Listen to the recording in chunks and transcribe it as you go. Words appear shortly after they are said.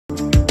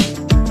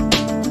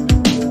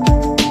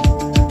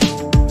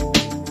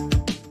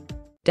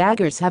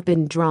Daggers have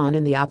been drawn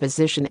in the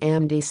opposition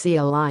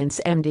MDC-Alliance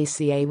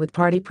MDC-A with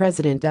party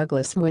president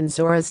Douglas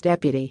Mwonzora's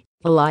deputy,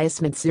 Elias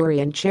Mudzuri,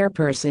 and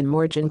chairperson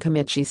Morgen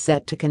Komichi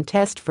set to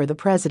contest for the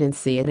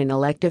presidency at an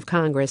elective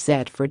Congress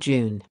set for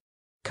June.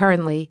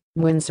 Currently,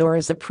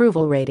 Mwonzora's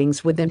approval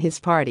ratings within his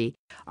party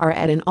are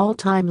at an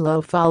all-time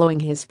low following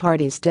his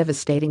party's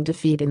devastating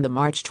defeat in the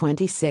March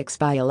 26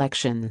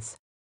 by-elections.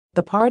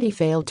 The party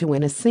failed to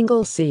win a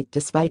single seat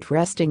despite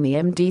wresting the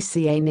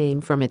MDC-A name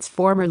from its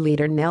former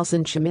leader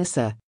Nelson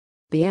Chamisa.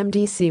 The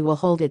MDC will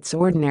hold its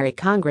ordinary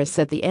Congress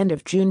at the end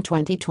of June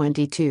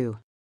 2022.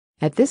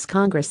 At this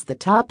Congress, the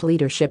top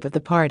leadership of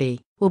the party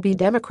will be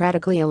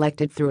democratically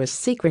elected through a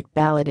secret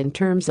ballot in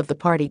terms of the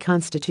party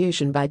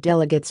constitution by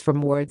delegates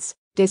from wards,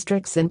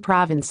 districts and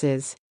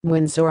provinces,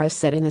 Mwonzora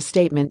said in a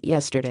statement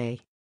yesterday.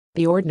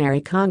 The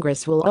ordinary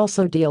Congress will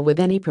also deal with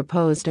any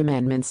proposed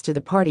amendments to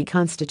the party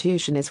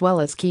constitution as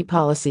well as key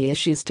policy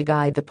issues to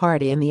guide the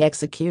party in the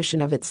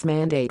execution of its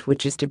mandate,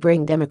 which is to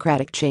bring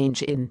democratic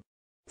change in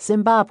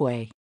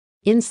Zimbabwe.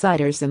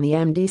 Insiders in the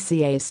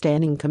MDC-A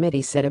Standing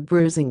Committee said a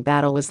bruising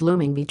battle was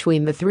looming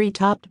between the three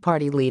top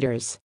party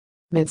leaders.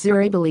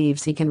 Mudzuri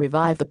believes he can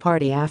revive the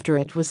party after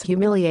it was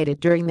humiliated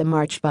during the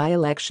March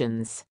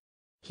by-elections.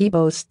 He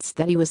boasts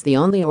that he was the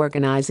only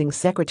organizing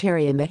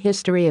secretary in the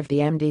history of the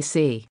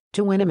MDC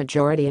to win a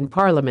majority in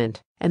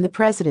parliament and the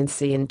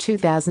presidency in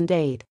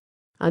 2008.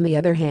 On the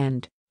other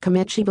hand,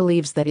 Komichi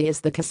believes that he is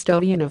the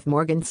custodian of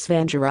Morgen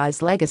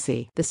Komichi's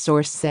legacy, the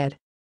source said.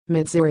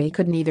 Mudzuri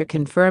could neither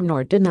confirm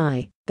nor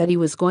deny that he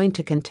was going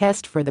to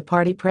contest for the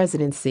party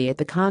presidency at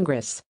the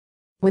Congress.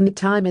 When the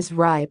time is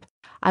ripe,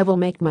 I will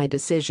make my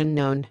decision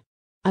known.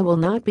 I will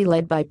not be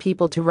led by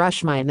people to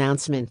rush my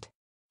announcement.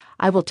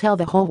 I will tell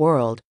the whole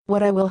world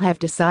what I will have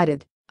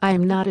decided. I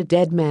am not a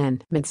dead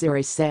man,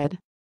 Mudzuri said.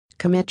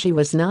 Komichi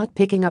was not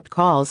picking up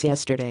calls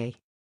yesterday.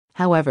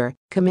 However,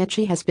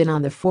 Komichi has been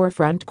on the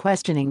forefront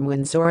questioning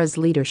Mwonzora's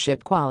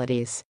leadership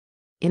qualities.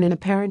 In an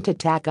apparent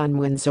attack on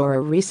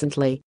Mwonzora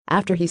recently,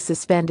 after he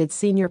suspended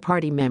senior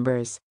party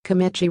members,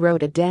 Komichi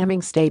wrote a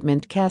damning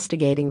statement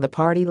castigating the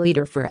party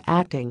leader for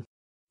acting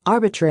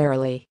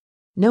arbitrarily.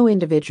 No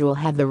individual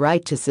had the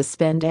right to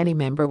suspend any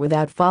member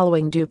without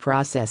following due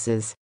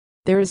processes.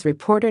 There is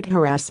reported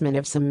harassment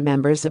of some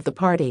members of the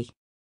party.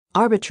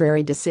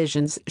 Arbitrary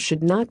decisions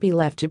should not be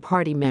left to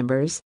party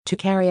members to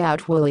carry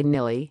out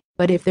willy-nilly,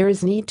 but if there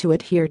is need to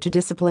adhere to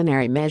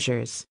disciplinary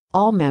measures,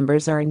 all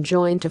members are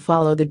enjoined to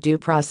follow the due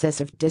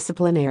process of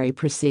disciplinary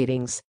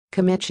proceedings,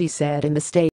 Komichi said in the statement.